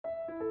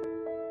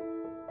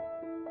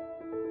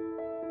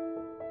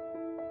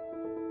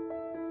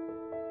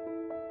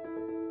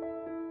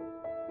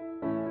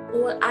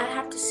What I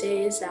have to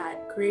say is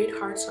that Great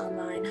Hearts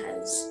Online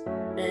has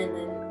been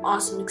an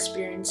awesome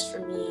experience for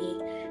me,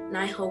 and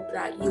I hope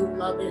that you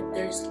love it.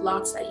 There's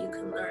lots that you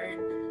can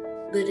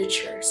learn: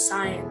 literature,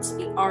 science,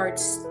 the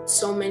arts,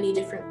 so many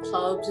different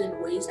clubs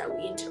and ways that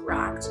we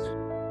interact.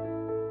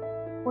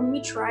 When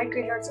we tried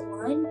Great Hearts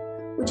Online,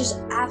 we just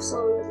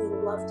absolutely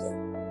loved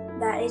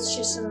it. That it's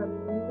just an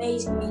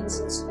amazing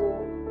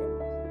school.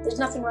 There's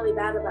nothing really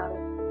bad about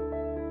it.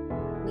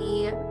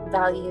 We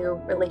value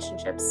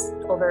relationships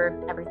over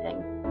everything.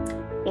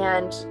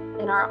 And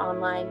in our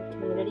online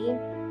community,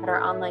 at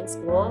our online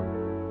school,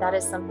 that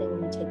is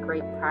something we take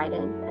great pride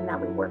in and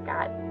that we work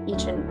at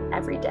each and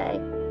every day.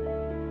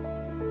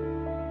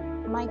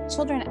 My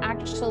children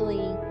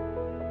actually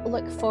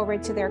look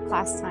forward to their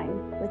class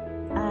time.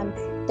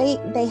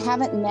 They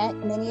haven't met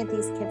many of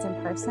these kids in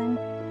person,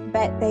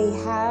 but they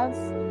have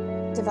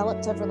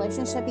developed a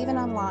relationship even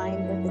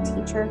online with the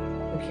teacher.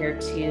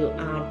 Compared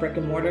to brick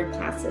and mortar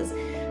classes,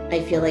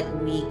 I feel like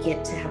we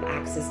get to have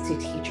access to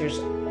teachers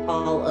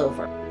all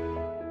over.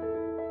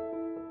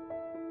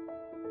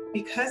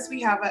 Because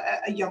we have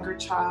a younger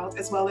child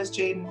as well as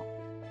Jaden,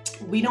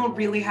 we don't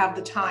really have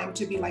the time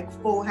to be like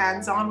full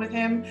hands-on with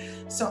him.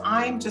 So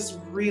I'm just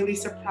really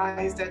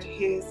surprised at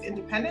his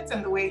independence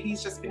and the way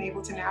he's just been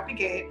able to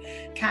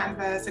navigate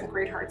Canvas and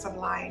Great Hearts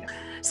Online.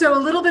 So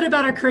a little bit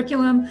about our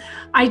curriculum.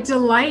 I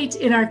delight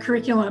in our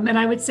curriculum, and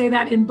I would say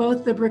that in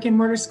both the brick and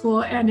mortar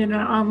school and in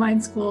our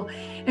online school.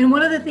 And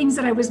one of the things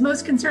that I was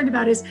most concerned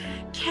about is,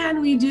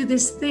 can we do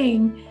this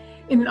thing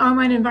in an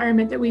online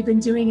environment that we've been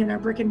doing in our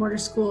brick and mortar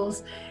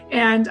schools?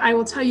 And I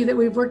will tell you that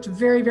we've worked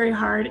very, very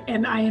hard,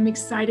 and I am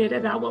excited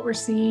about what we're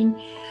seeing.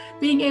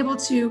 Being able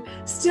to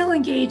still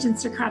engage in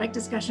Socratic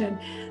discussion,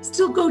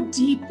 still go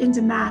deep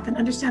into math and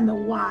understand the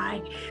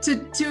why,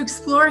 to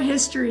explore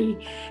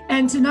history,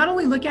 and to not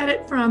only look at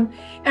it from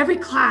every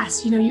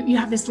class, you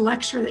have this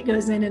lecture that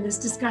goes in and this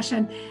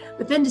discussion,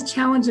 but then to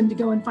challenge them to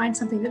go and find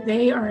something that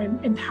they are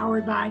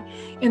empowered by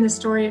in the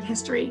story of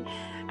history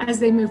as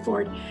they move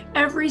forward.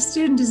 Every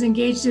student is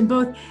engaged in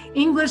both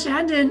English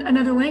and in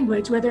another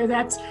language, whether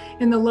that's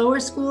in the lower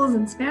schools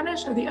in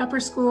Spanish or the upper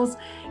schools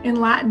in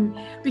Latin,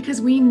 because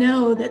we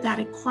know that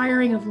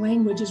acquiring of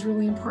language is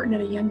really important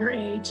at a younger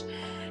age.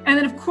 And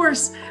then, of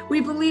course,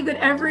 we believe that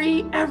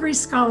every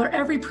scholar,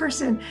 every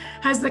person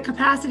has the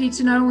capacity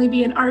to not only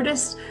be an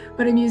artist,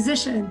 but a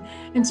musician,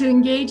 and to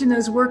engage in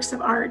those works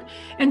of art,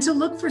 and to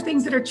look for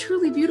things that are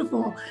truly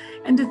beautiful,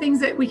 and to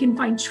things that we can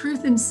find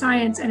truth in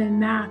science and in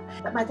math.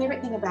 But my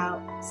favorite thing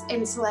about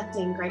in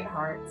selecting Great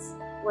Hearts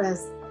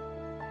was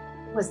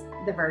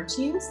the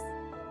virtues,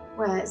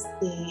 was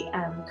the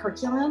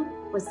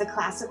curriculum, was the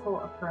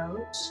classical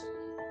approach.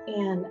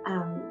 And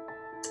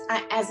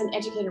as an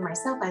educator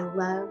myself, I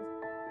love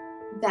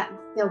that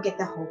they'll get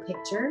the whole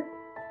picture.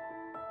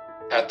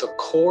 At the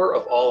core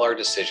of all our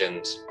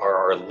decisions are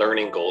our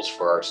learning goals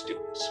for our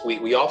students.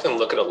 We often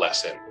look at a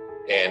lesson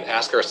and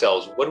ask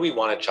ourselves, what do we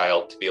want a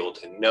child to be able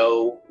to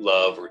know,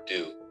 love, or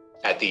do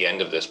at the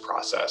end of this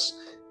process?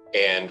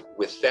 And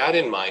with that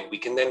in mind, we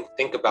can then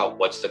think about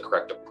what's the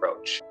correct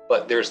approach.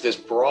 But there's these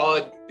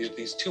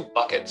two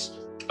buckets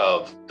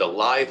of the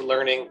live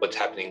learning, what's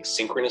happening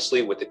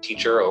synchronously with the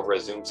teacher over a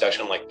Zoom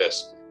session like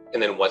this,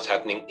 and then what's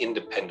happening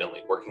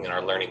independently, working in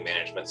our learning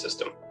management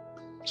system.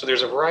 So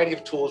there's a variety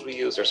of tools we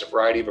use, there's a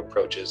variety of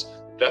approaches,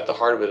 but at the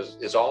heart of it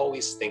is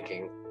always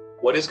thinking,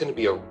 what is going to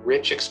be a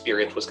rich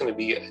experience, what's going to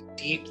be a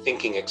deep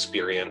thinking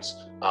experience,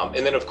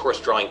 and then of course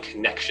drawing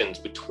connections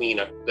between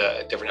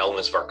the different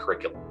elements of our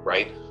curriculum,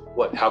 right?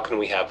 How can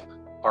we have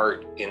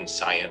art in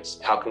science?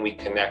 How can we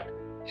connect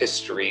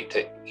history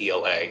to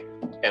ELA?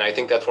 And I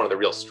think that's one of the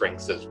real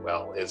strengths as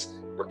well, is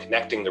we're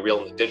connecting the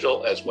real and the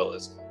digital, as well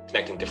as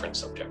connecting different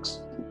subjects.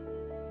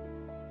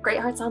 Great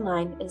Hearts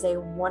Online is a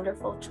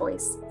wonderful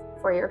choice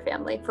for your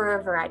family for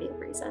a variety of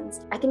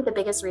reasons. I think the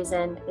biggest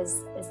reason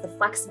is the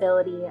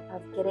flexibility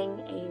of getting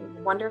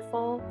a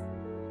wonderful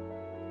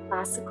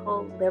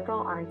classical liberal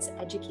arts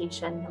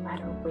education no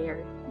matter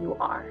where you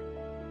are.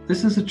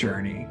 This is a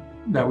journey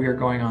that we are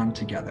going on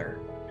together.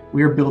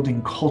 We are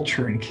building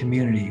culture and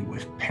community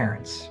with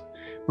parents.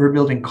 We're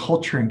building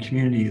culture and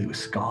community with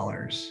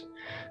scholars.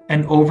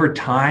 And over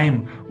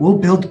time, we'll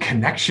build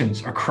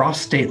connections across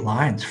state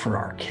lines for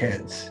our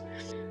kids.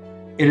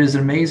 It is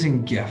an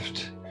amazing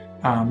gift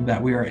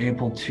that we are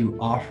able to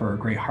offer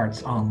Great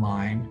Hearts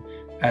Online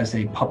as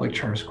a public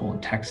charter school in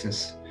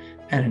Texas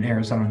and in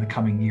Arizona in the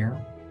coming year.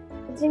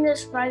 The thing that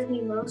surprised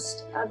me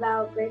most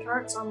about Great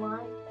Hearts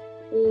Online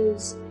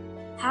is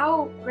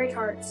how Great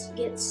Hearts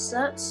gets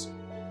such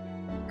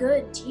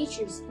good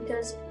teachers,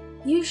 because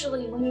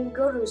usually when you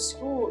go to a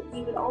school,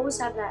 you would always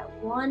have that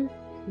one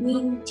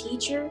mean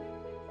teacher,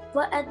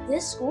 but at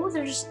this school,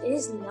 there just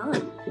is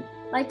none.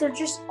 Like, they're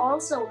just all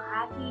so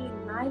happy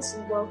and nice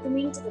and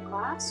welcoming to the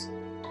class.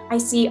 I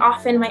see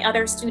often my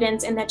other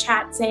students in the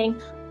chat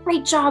saying,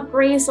 "Great job,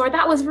 Grace," or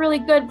 "That was really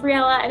good,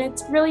 Briella," and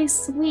it's really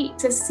sweet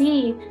to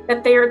see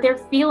that they're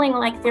feeling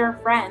like they're a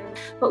friend.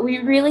 But we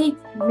really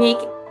make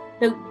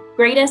the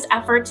greatest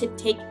effort to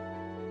take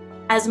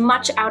as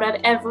much out of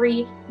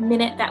every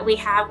minute that we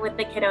have with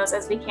the kiddos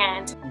as we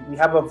can. We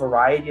have a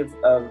variety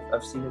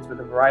of students with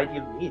a variety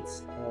of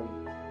needs,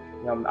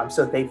 and I'm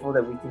so thankful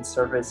that we can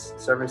service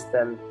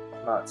them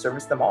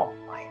all.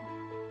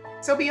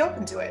 So be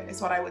open to it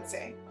is what I would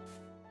say.